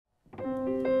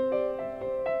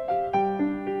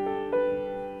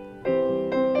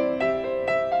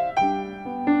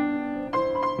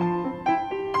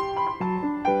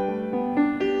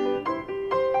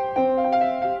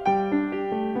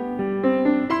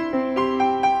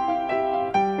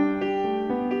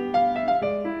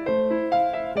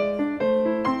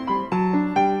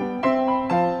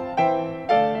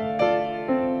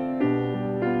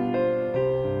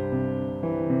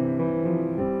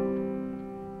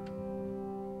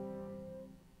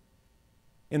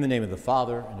In the name of the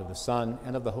Father, and of the Son,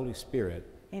 and of the Holy Spirit.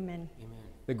 Amen.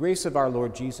 The grace of our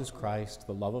Lord Jesus Christ,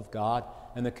 the love of God,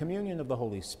 and the communion of the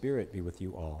Holy Spirit be with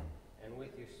you all. And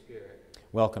with your spirit.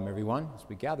 Welcome, everyone, as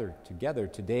we gather together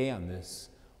today on this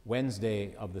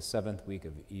Wednesday of the 7th week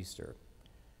of Easter.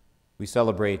 We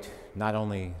celebrate not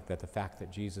only the fact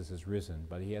that Jesus is risen,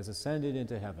 but he has ascended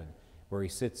into heaven, where he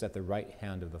sits at the right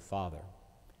hand of the Father.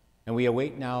 And we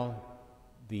await now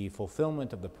the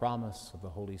fulfillment of the promise of the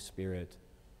Holy Spirit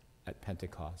at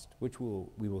Pentecost, which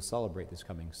we will celebrate this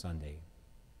coming Sunday.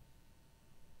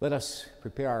 Let us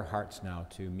prepare our hearts now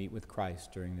to meet with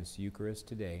Christ during this Eucharist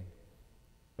today.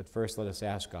 But first, let us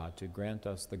ask God to grant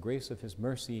us the grace of his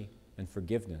mercy and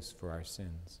forgiveness for our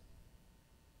sins.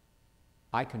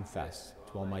 I confess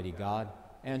to Almighty God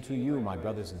and to you, my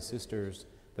brothers and sisters,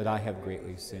 that I have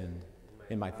greatly sinned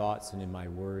in my thoughts and in my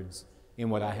words, in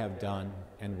what I have done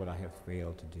and what I have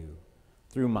failed to do.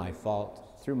 Through my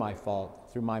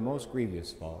most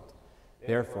grievous fault.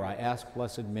 Therefore I ask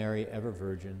Blessed Mary, ever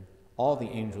Virgin, all the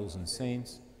angels and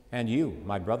saints, and you,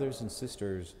 my brothers and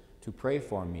sisters, to pray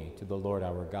for me to the Lord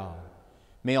our God.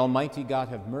 May Almighty God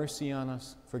have mercy on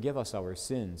us, forgive us our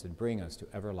sins, and bring us to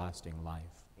everlasting life.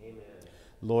 Amen.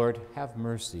 Lord, have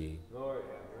mercy. Lord,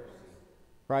 have mercy.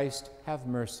 Christ, have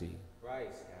mercy. Christ,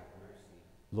 have mercy.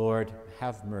 Lord,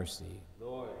 have mercy.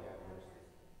 Lord, have mercy.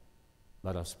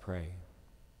 Let us pray.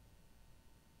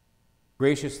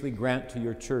 Graciously grant to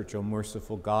your church, O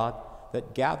merciful God,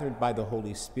 that gathered by the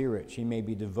Holy Spirit, she may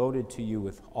be devoted to you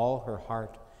with all her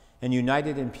heart and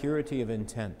united in purity of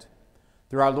intent.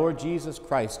 Through our Lord Jesus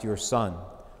Christ, your Son,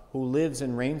 who lives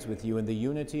and reigns with you in the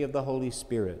unity of the Holy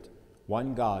Spirit,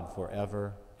 one God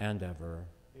forever and ever.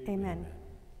 Amen.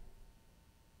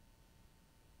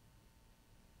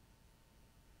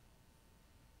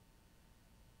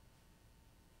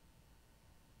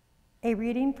 A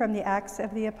reading from the Acts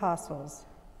of the Apostles.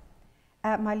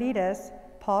 At Miletus,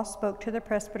 Paul spoke to the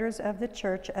presbyters of the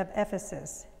church of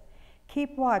Ephesus.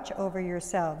 Keep watch over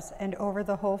yourselves and over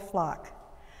the whole flock,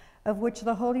 of which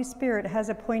the Holy Spirit has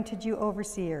appointed you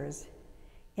overseers,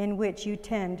 in which you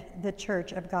tend the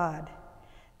church of God,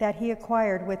 that he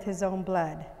acquired with his own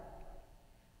blood.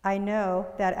 I know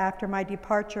that after my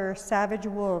departure, savage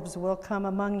wolves will come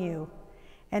among you,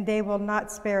 and they will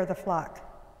not spare the flock.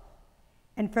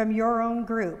 And from your own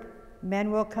group,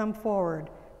 men will come forward,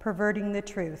 perverting the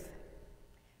truth,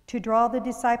 to draw the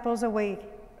disciples away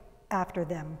after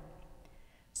them.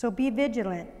 So be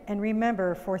vigilant and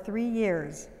remember, for 3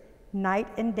 years, night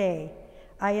and day,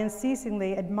 I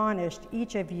unceasingly admonished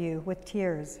each of you with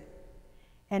tears.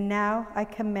 And now I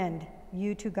commend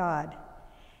you to God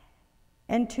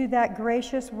and to that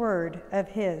gracious word of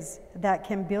his that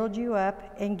can build you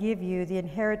up and give you the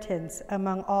inheritance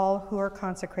among all who are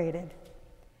consecrated.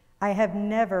 I have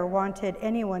never wanted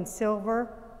anyone's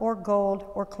silver or gold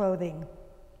or clothing.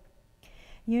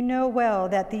 You know well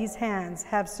that these hands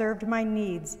have served my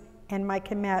needs and my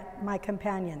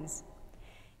companions.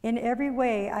 In every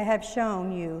way I have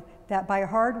shown you that by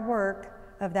hard work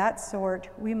of that sort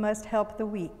we must help the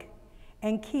weak,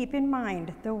 and keep in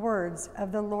mind the words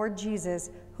of the Lord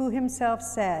Jesus, who himself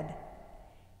said,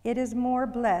 "It is more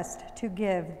blessed to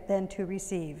give than to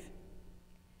receive."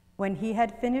 When he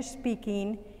had finished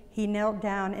speaking, he knelt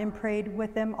down and prayed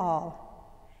with them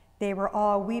all. They were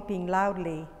all weeping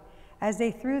loudly as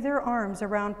they threw their arms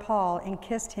around Paul and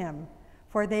kissed him,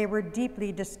 for they were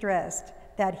deeply distressed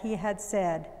that he had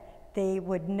said they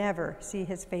would never see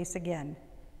his face again.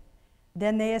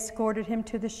 Then they escorted him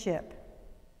to the ship.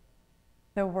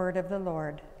 The word of the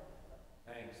Lord.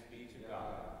 Thanks be to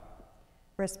God.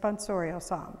 Responsorial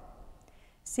Psalm.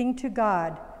 Sing to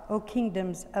God, O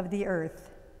kingdoms of the earth.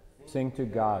 Sing to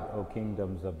God, O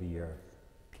kingdoms of the earth.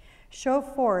 Show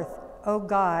forth, O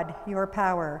God, your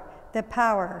power, the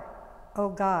power, O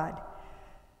God,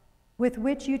 with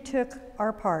which you took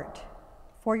our part.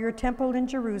 For your temple in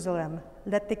Jerusalem,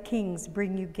 let the kings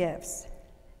bring you gifts.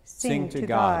 Sing to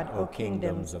God, O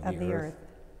kingdoms of the earth.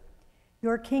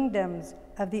 Your kingdoms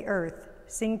of the earth,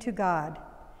 sing to God.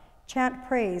 Chant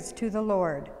praise to the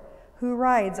Lord, who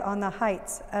rides on the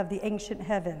heights of the ancient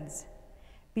heavens.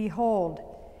 Behold,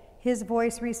 his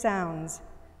voice resounds,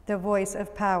 the voice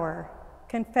of power.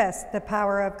 Confess the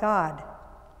power of God.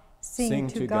 Sing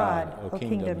to God, O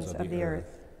kingdoms of the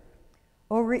earth.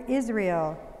 O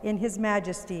Israel, in his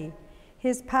majesty,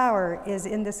 his power is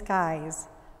in the skies.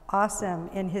 Awesome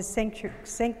in his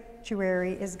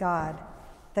sanctuary is God,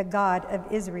 the God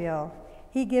of Israel.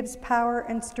 He gives power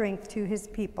and strength to his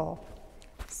people.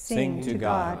 Sing to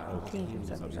God, O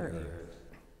kingdoms of the earth.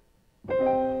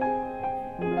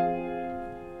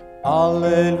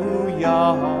 Alleluia,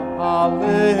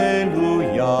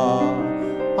 alleluia,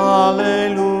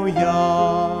 Alleluia.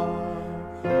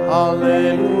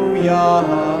 Alleluia.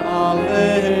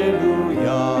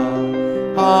 Alleluia.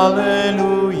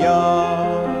 Alleluia.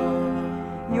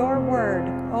 Your word,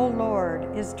 O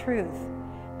Lord, is truth.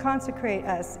 Consecrate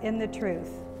us in the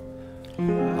truth.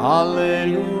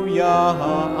 Alleluia.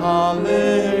 Alleluia.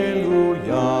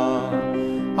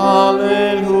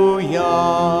 Alleluia.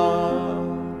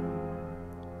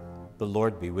 The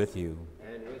Lord be with you.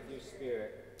 And with your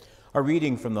spirit. A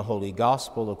reading from the Holy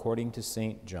Gospel according to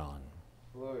St. John.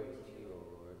 Glory to you, O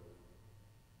Lord.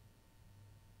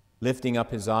 Lifting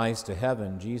up his eyes to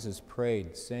heaven, Jesus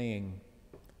prayed, saying,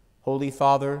 Holy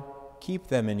Father, keep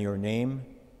them in your name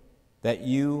that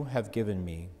you have given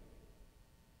me,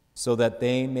 so that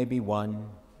they may be one,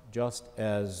 just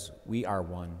as we are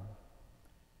one.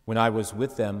 When I was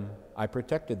with them, I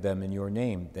protected them in your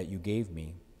name that you gave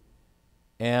me,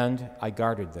 and I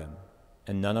guarded them,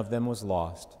 and none of them was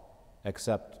lost,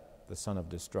 except the son of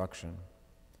destruction,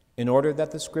 in order that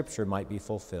the scripture might be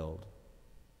fulfilled.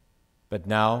 But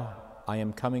now I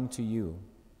am coming to you.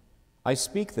 I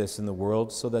speak this in the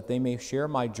world so that they may share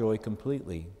my joy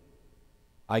completely.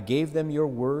 I gave them your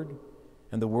word,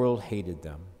 and the world hated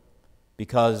them,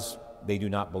 because they do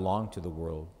not belong to the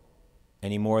world,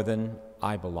 any more than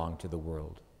I belong to the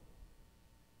world.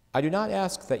 I do not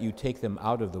ask that you take them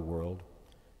out of the world,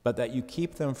 but that you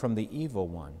keep them from the evil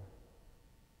one.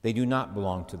 They do not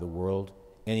belong to the world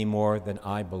any more than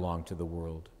I belong to the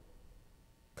world.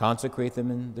 Consecrate them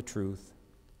in the truth,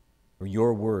 for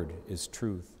your word is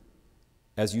truth.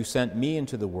 As you sent me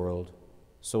into the world,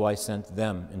 so I sent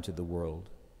them into the world.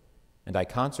 And I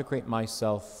consecrate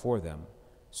myself for them,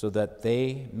 so that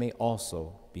they may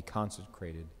also be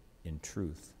consecrated in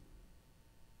truth.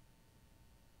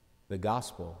 The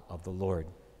Gospel of the Lord.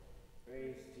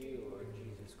 Praise to you, Lord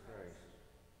Jesus Christ.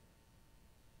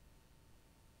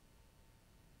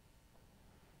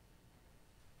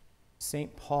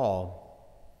 St. Paul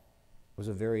was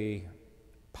a very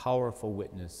powerful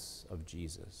witness of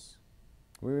Jesus.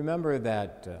 We remember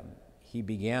that he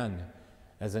began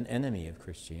as an enemy of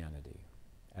Christianity,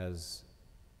 as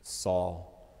Saul,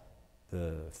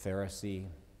 the Pharisee.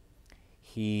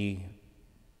 He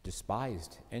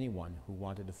despised anyone who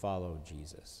wanted to follow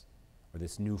Jesus, or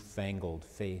this newfangled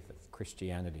faith of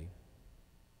Christianity.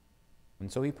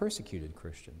 And so he persecuted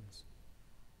Christians.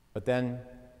 But then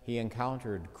he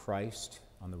encountered Christ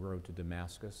on the road to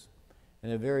Damascus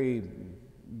in a very,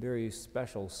 very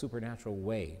special supernatural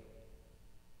way.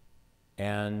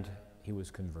 And he was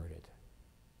converted.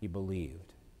 He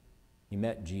believed. He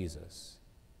met Jesus.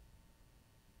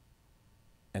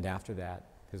 And after that,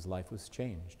 his life was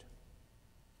changed.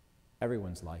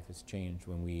 Everyone's life is changed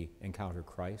when we encounter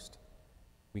Christ.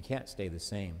 We can't stay the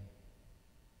same.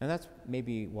 And that's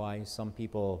maybe why some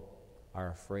people are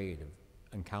afraid of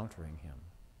encountering him,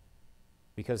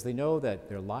 because they know that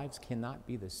their lives cannot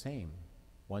be the same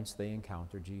once they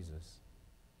encounter Jesus.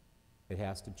 It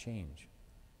has to change,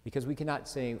 because we cannot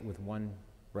say with one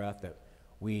breath that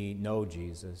we know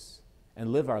Jesus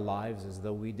and live our lives as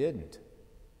though we didn't.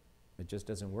 It just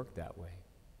doesn't work that way.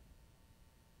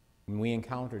 When we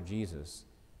encounter Jesus,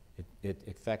 it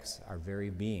affects our very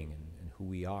being and who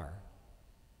we are.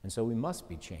 And so we must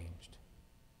be changed,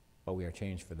 but we are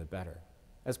changed for the better,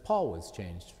 as Paul was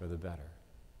changed for the better.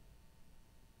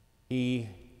 He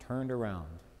turned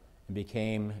around and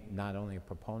became not only a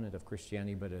proponent of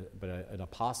Christianity, but an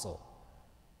apostle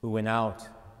who went out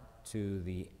to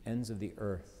the ends of the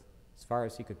earth, as far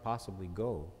as he could possibly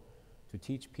go, to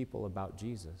teach people about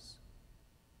Jesus.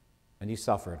 And he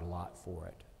suffered a lot for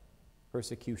it.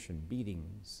 Persecution,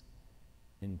 beatings,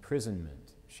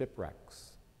 imprisonment,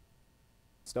 shipwrecks,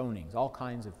 stonings, all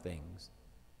kinds of things.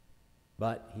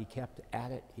 But he kept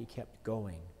at it, he kept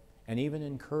going, and even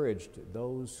encouraged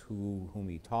those whom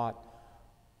he taught,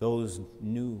 those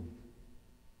new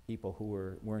people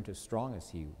who weren't as strong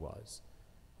as he was,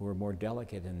 who were more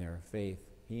delicate in their faith.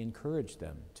 He encouraged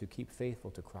them to keep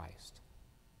faithful to Christ.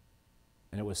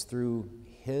 And it was through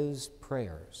his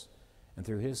prayers and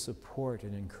through his support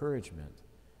and encouragement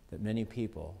that many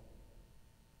people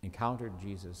encountered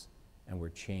Jesus and were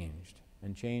changed,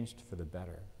 and changed for the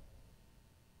better.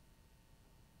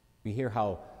 We hear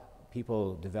how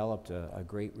people developed a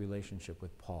great relationship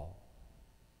with Paul.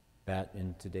 That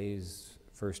in today's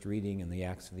first reading in the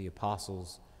Acts of the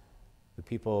Apostles, the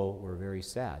people were very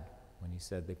sad when he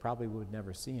said they probably would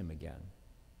never see him again.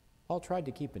 Paul tried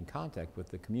to keep in contact with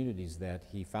the communities that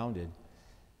he founded,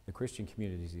 the Christian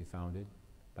communities he founded,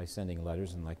 by sending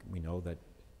letters, and like we know, that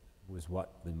was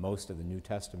what most of the New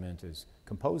Testament is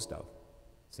composed of,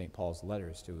 St. Paul's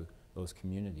letters to those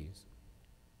communities.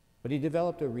 But he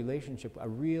developed a relationship, a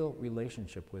real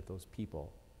relationship with those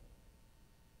people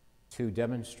to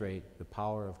demonstrate the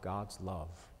power of God's love,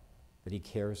 that he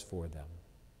cares for them,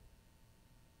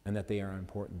 and that they are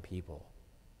important people.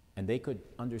 And they could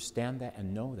understand that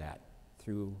and know that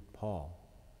through Paul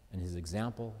and his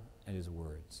example and his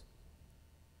words.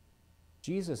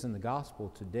 Jesus in the gospel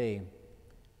today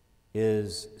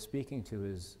is speaking to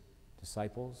his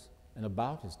disciples and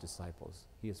about his disciples.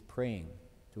 He is praying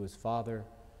to his Father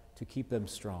to keep them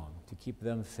strong, to keep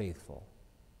them faithful,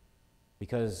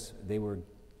 because they were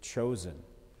chosen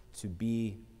to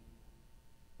be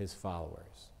his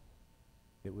followers.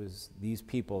 It was these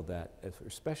people that were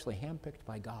especially handpicked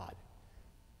by God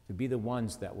to be the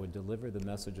ones that would deliver the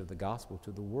message of the gospel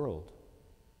to the world.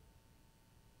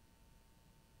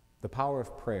 The power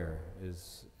of prayer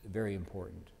is very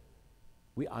important.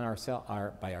 By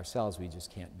ourselves, we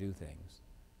just can't do things.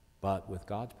 But with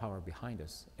God's power behind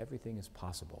us, everything is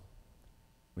possible.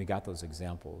 We got those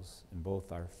examples in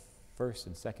both our first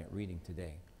and second reading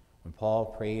today. When Paul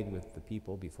prayed with the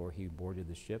people before he boarded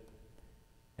the ship,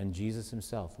 and Jesus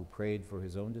himself, who prayed for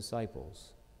his own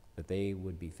disciples, that they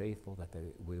would be faithful, that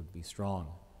they would be strong,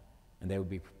 and they would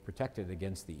be protected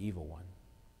against the evil one.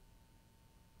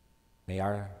 May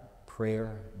our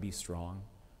prayer be strong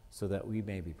so that we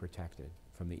may be protected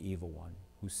from the evil one,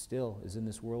 who still is in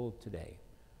this world today,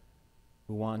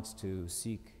 who wants to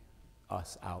seek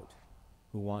us out,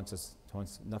 who wants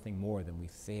nothing more than we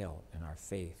fail in our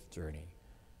faith journey,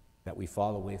 that we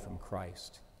fall away from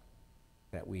Christ,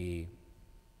 that we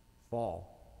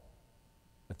fall.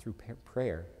 But through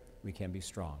prayer, we can be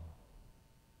strong.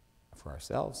 For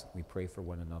ourselves, we pray for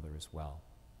one another as well.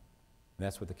 And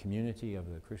that's what the community of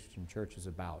the Christian church is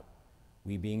about.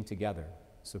 We being together,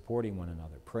 supporting one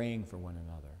another, praying for one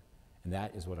another. And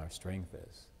that is what our strength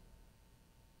is.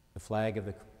 The flag of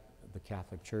the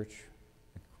Catholic Church,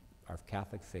 our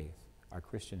Catholic faith, our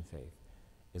Christian faith,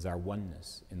 is our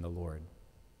oneness in the Lord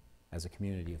as a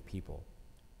community of people.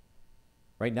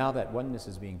 Right now, that oneness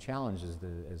is being challenged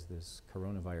as this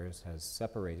coronavirus has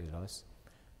separated us,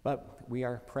 but we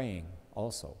are praying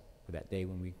also for that day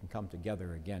when we can come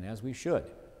together again, as we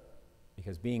should,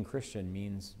 because being Christian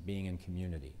means being in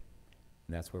community,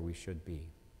 and that's where we should be.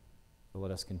 So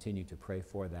let us continue to pray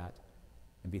for that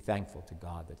and be thankful to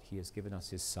God that he has given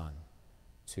us his Son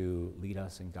to lead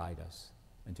us and guide us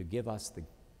and to give us the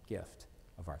gift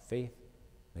of our faith,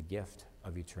 the gift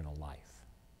of eternal life.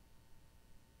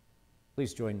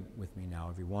 Please join with me now,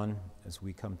 everyone, as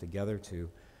we come together to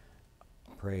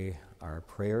pray our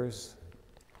prayers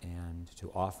and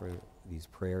to offer these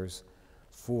prayers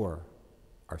for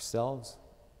ourselves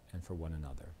and for one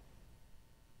another.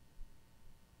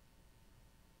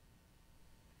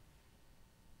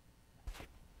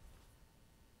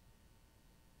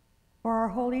 For our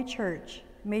holy church,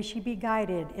 may she be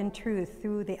guided in truth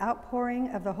through the outpouring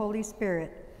of the Holy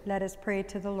Spirit. Let us pray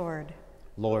to the Lord.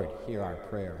 Lord, hear our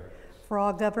prayer. For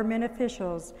all government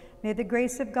officials, may the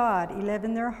grace of God live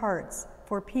in their hearts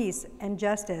for peace and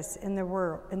justice in the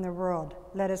world.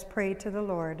 Let us pray to the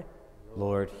Lord.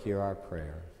 Lord, hear our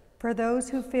prayer. For those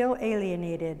who feel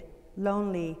alienated,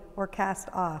 lonely, or cast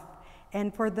off,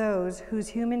 and for those whose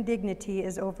human dignity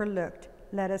is overlooked,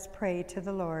 let us pray to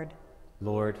the Lord.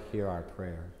 Lord, hear our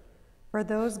prayer. For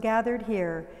those gathered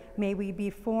here, may we be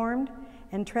formed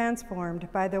and transformed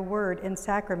by the word and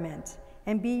sacrament,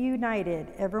 and be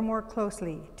united ever more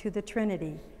closely to the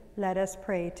Trinity. Let us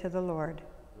pray to the Lord.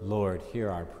 Lord, hear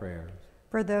our prayers.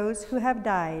 For those who have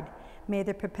died, may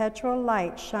the perpetual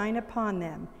light shine upon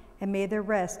them, and may the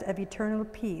rest of eternal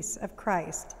peace of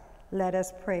Christ. Let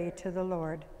us pray to the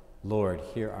Lord. Lord,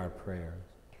 hear our prayers.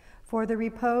 For the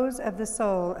repose of the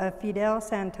soul of Fidel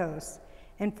Santos,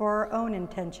 and for our own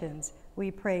intentions, we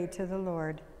pray to the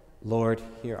Lord. Lord,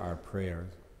 hear our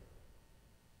prayers.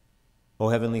 O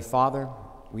Heavenly Father,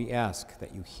 we ask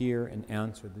that you hear and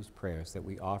answer these prayers that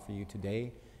we offer you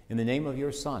today in the name of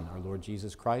your Son, our Lord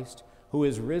Jesus Christ, who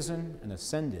is risen and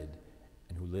ascended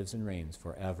and who lives and reigns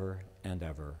forever and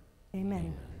ever.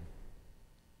 Amen.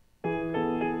 Amen.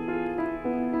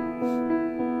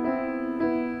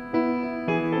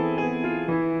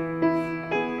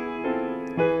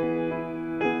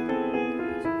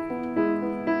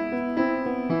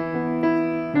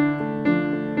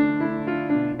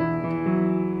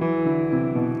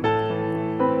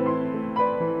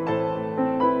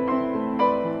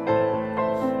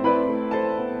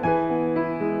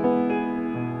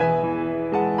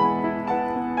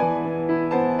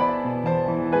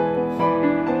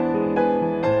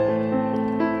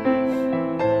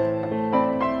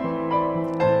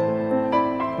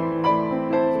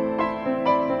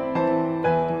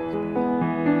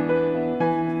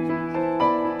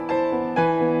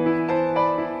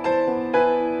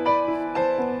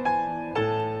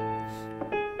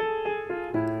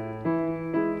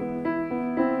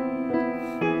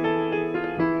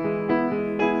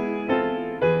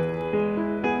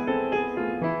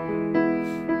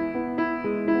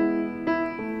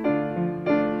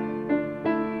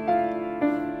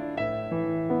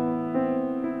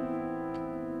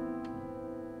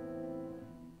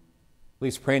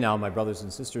 Please pray now, my brothers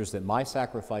and sisters, that my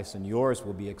sacrifice and yours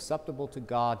will be acceptable to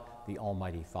God, the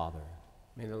Almighty Father.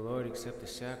 May the Lord accept the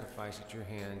sacrifice at your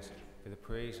hands for the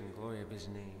praise and glory of his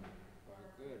name, for our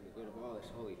good and the good of all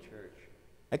his holy church.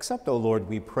 Accept, O Lord,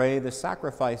 we pray, the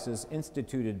sacrifices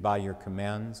instituted by your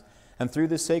commands, and through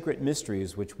the sacred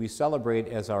mysteries which we celebrate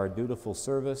as our dutiful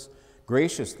service,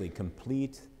 graciously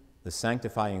complete the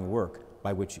sanctifying work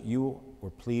by which you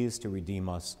were pleased to redeem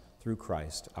us through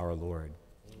Christ our Lord.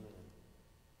 Amen.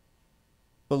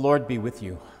 The Lord be with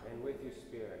you. And with your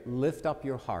spirit. Lift up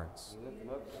your hearts. We lift them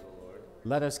up to the Lord.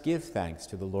 Let us give thanks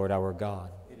to the Lord our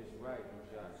God. It is right and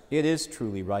just. It is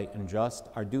truly right and just,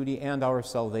 our duty and our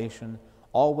salvation,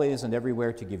 always and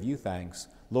everywhere to give you thanks,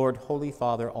 Lord, Holy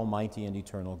Father, Almighty and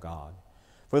eternal God.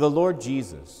 For the Lord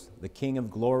Jesus, the King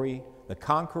of glory, the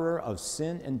conqueror of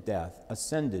sin and death,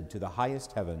 ascended to the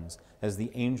highest heavens as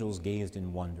the angels gazed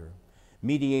in wonder.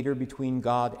 Mediator between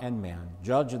God and man,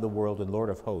 judge of the world and Lord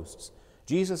of hosts,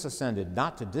 Jesus ascended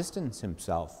not to distance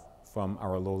himself from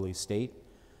our lowly state,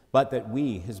 but that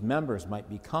we, his members, might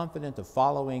be confident of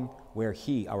following where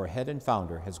he, our head and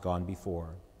founder, has gone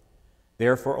before.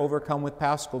 Therefore, overcome with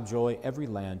paschal joy, every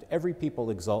land, every people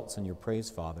exults in your praise,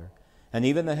 Father, and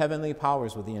even the heavenly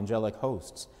powers with the angelic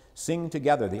hosts sing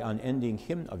together the unending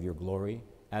hymn of your glory,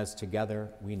 as together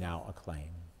we now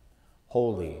acclaim.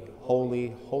 Holy,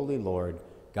 holy, holy Lord,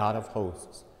 God of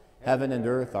hosts, heaven and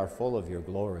earth are full of your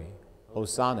glory.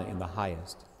 Hosanna in the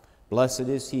highest. Blessed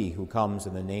is he who comes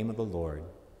in the name of the Lord.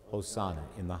 Hosanna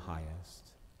in the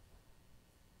highest.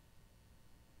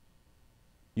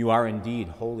 You are indeed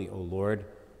holy, O Lord,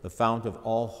 the fount of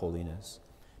all holiness.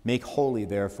 Make holy,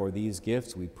 therefore, these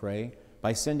gifts, we pray,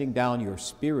 by sending down your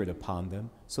Spirit upon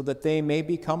them, so that they may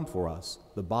become for us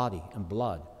the body and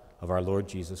blood of our Lord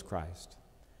Jesus Christ.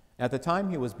 At the time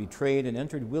he was betrayed and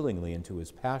entered willingly into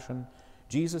his passion,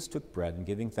 Jesus took bread, and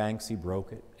giving thanks, he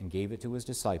broke it and gave it to his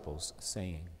disciples,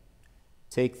 saying,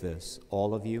 "Take this,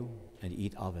 all of you, and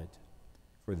eat of it,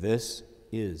 for this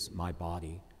is my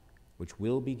body, which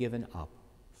will be given up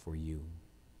for you."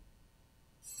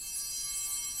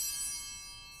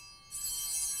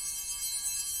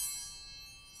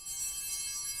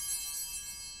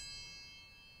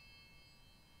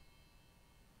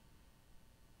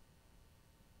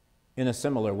 In a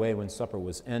similar way, when supper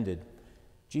was ended,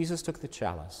 Jesus took the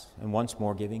chalice, and once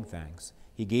more giving thanks,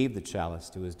 he gave the chalice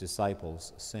to his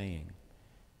disciples, saying,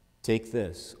 "Take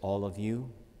this, all of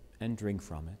you, and drink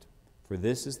from it, for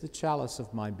this is the chalice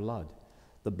of my blood,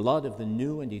 the blood of the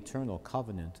new and eternal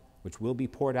covenant, which will be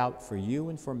poured out for you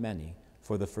and for many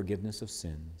for the forgiveness of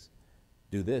sins.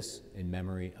 Do this in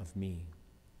memory of me."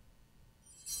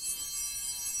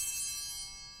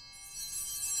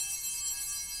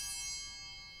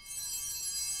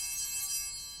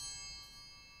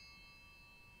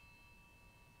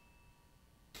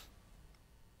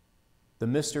 The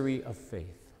mystery of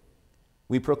faith.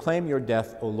 We proclaim your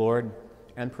death, O Lord,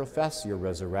 and profess your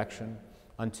resurrection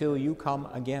until you come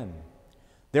again.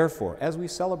 Therefore, as we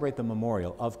celebrate the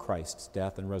memorial of Christ's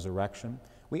death and resurrection,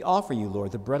 we offer you,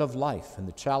 Lord, the bread of life and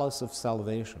the chalice of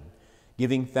salvation,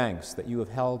 giving thanks that you have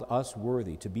held us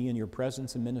worthy to be in your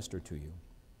presence and minister to you.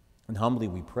 And humbly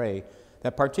we pray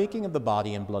that, partaking of the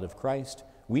body and blood of Christ,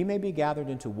 we may be gathered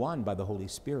into one by the Holy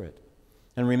Spirit.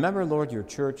 And remember, Lord, your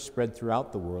church spread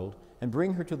throughout the world, and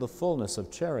bring her to the fullness of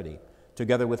charity,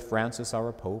 together with Francis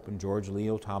our Pope and George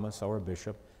Leo Thomas our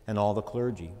Bishop and all the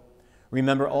clergy.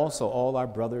 Remember also all our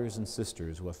brothers and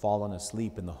sisters who have fallen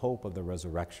asleep in the hope of the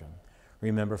resurrection.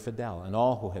 Remember Fidel and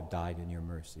all who have died in your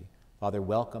mercy. Father,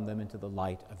 welcome them into the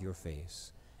light of your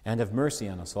face. And have mercy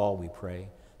on us all, we pray,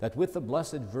 that with the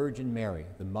Blessed Virgin Mary,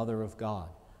 the Mother of God,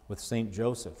 with Saint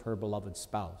Joseph, her beloved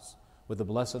spouse, with the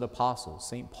blessed apostles,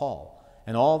 Saint Paul,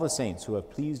 and all the saints who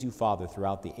have pleased you, Father,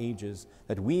 throughout the ages,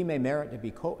 that we may merit to be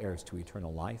co-heirs to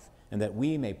eternal life, and that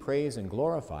we may praise and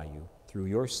glorify you through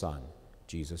your Son,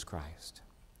 Jesus Christ.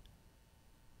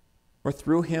 For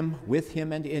through him, with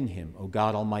him, and in him, O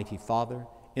God, Almighty Father,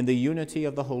 in the unity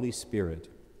of the Holy Spirit,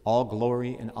 all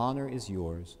glory and honor is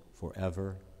yours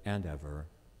forever and ever.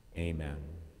 Amen.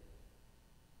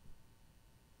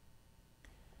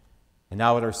 And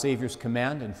now at our Savior's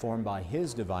command, informed by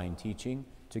his divine teaching,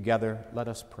 together let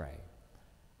us pray.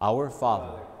 Our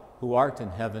Father, who art in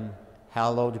heaven,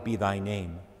 hallowed be thy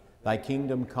name. Thy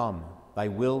kingdom come, thy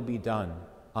will be done,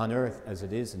 on earth as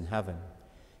it is in heaven.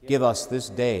 Give us this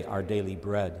day our daily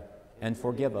bread, and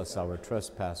forgive us our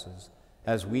trespasses,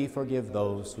 as we forgive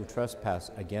those who trespass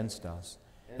against us.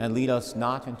 And lead us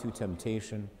not into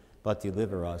temptation, but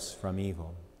deliver us from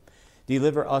evil.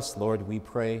 Deliver us, Lord, we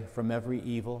pray, from every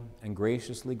evil, and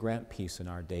graciously grant peace in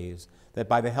our days, that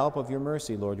by the help of your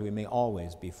mercy, Lord, we may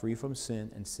always be free from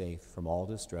sin and safe from all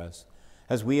distress,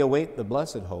 as we await the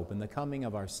blessed hope and the coming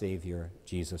of our Savior,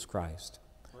 Jesus Christ.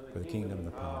 For the kingdom,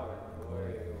 the power, and the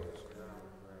glory are yours.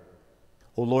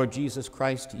 O Lord Jesus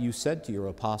Christ, you said to your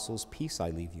apostles, "Peace I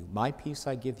leave you, my peace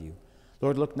I give you."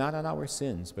 Lord, look not on our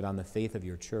sins, but on the faith of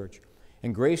your church,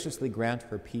 and graciously grant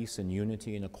her peace and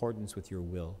unity in accordance with your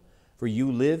will. For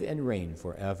you live and reign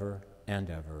forever and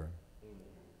ever. Amen.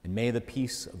 And may the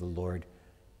peace of the Lord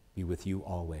be with you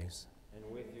always. And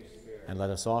with your spirit. And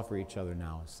let us offer each other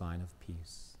now a sign of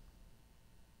peace.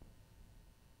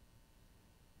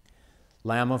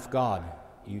 Lamb of God,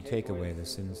 you take away the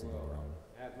sins of the world.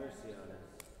 Have mercy on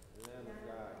us. Lamb of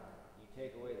God, you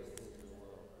take away the sins of the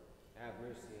world. Have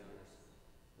mercy on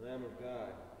us. Lamb of God,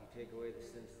 you take away the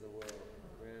sins of the world.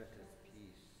 Grant us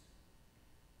peace.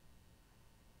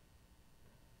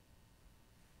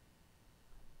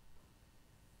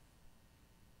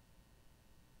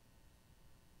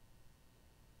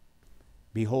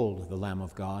 Behold the Lamb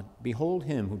of God. Behold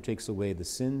him who takes away the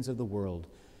sins of the world.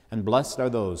 And blessed are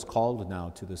those called now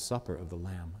to the supper of the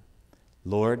Lamb.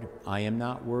 Lord, I am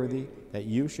not worthy that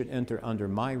you should enter under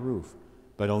my roof,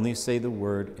 but only say the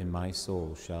word, and my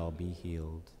soul shall be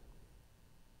healed.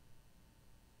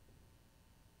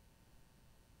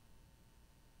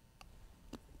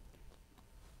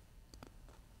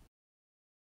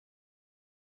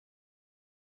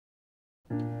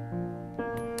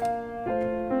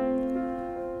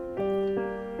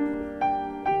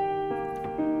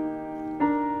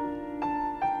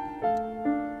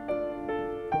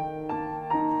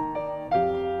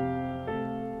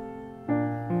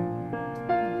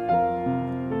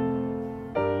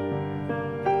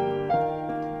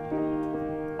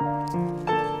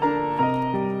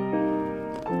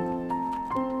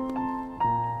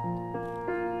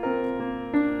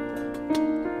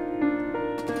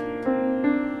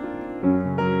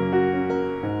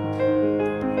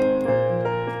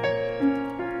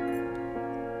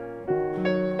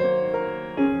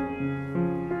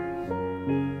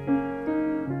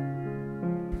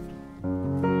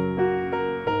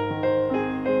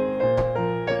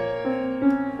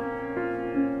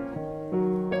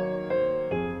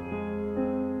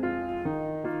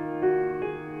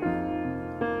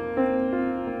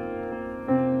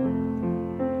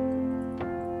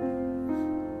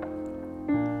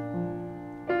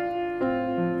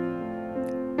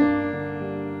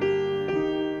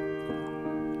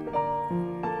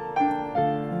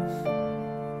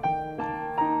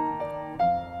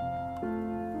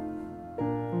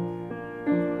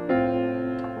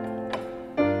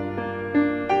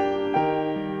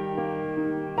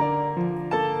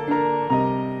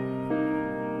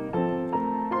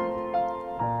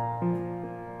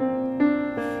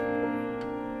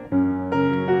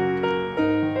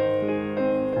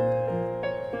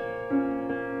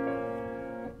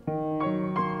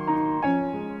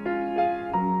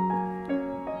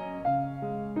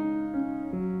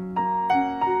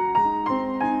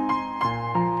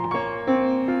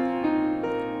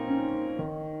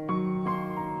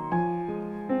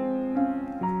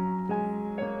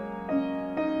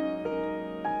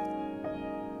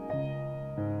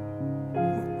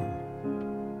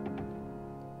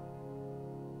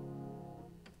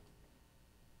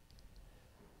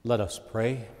 Let us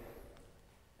pray.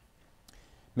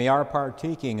 May our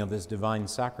partaking of this divine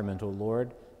sacrament, O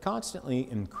Lord, constantly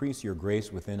increase your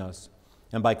grace within us,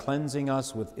 and by cleansing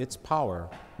us with its power,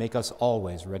 make us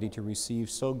always ready to receive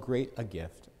so great a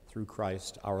gift through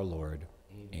Christ our Lord.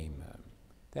 Amen.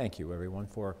 Thank you, everyone,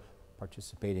 for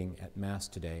participating at Mass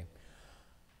today.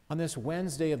 On this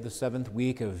Wednesday of the 7th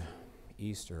week of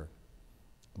Easter,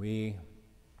 we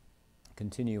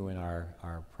continue in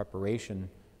our preparation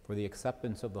for the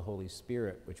acceptance of the Holy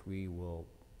Spirit, which we will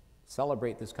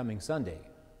celebrate this coming Sunday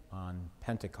on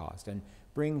Pentecost and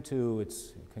bring to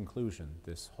its conclusion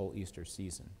this whole Easter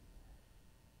season.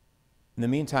 In the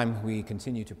meantime, we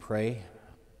continue to pray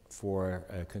for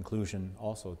a conclusion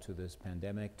also to this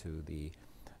pandemic, to the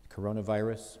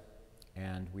coronavirus,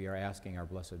 and we are asking our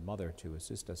Blessed Mother to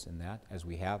assist us in that, as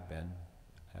we have been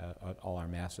at all our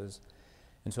Masses.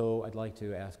 And so I'd like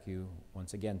to ask you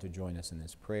once again to join us in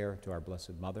this prayer to our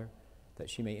Blessed Mother, that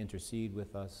she may intercede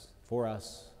with us, for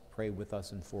us, pray with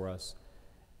us and for us.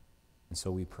 And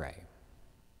so we pray.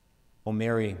 O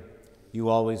Mary, you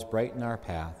always brighten our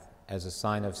path as a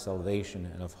sign of salvation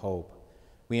and of hope.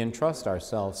 We entrust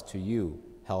ourselves to you,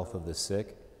 health of the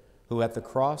sick, who at the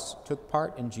cross took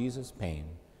part in Jesus' pain,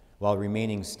 while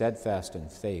remaining steadfast in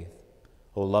faith.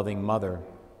 O loving Mother,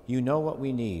 you know what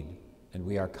we need. and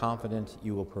we are confident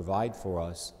you will provide for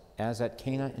us as at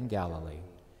Cana in Galilee.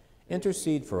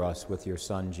 Intercede for us with your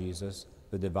Son, Jesus,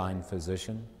 the divine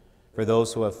physician, for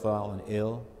those who have fallen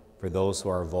ill, for those who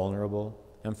are vulnerable,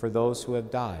 and for those who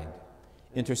have died.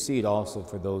 Intercede also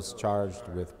for those charged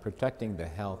with protecting the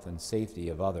health and safety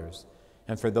of others,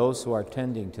 and for those who are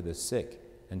tending to the sick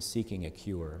and seeking a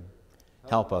cure.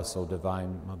 Help us, O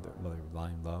divine Mother of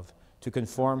divine love, to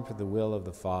conform to the will of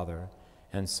the Father,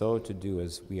 and so to do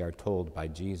as we are told by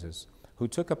Jesus, who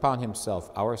took upon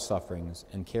himself our sufferings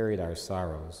and carried our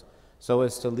sorrows, so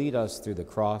as to lead us through the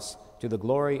cross to the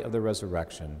glory of the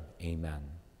resurrection. Amen.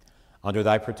 Under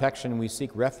thy protection we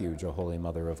seek refuge, O Holy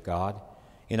Mother of God.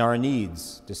 In our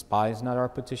needs, despise not our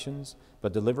petitions,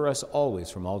 but deliver us always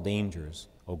from all dangers,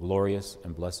 O glorious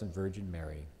and blessed Virgin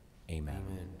Mary. Amen.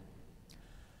 Amen.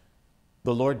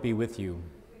 The Lord be with you.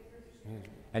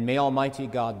 And may Almighty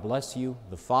God bless you,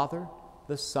 the Father,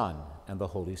 the Son, and the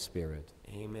Holy Spirit.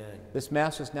 Amen. This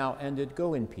Mass is now ended.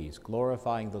 Go in peace,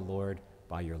 glorifying the Lord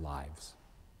by your lives.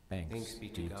 Thanks Thanks be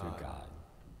to God.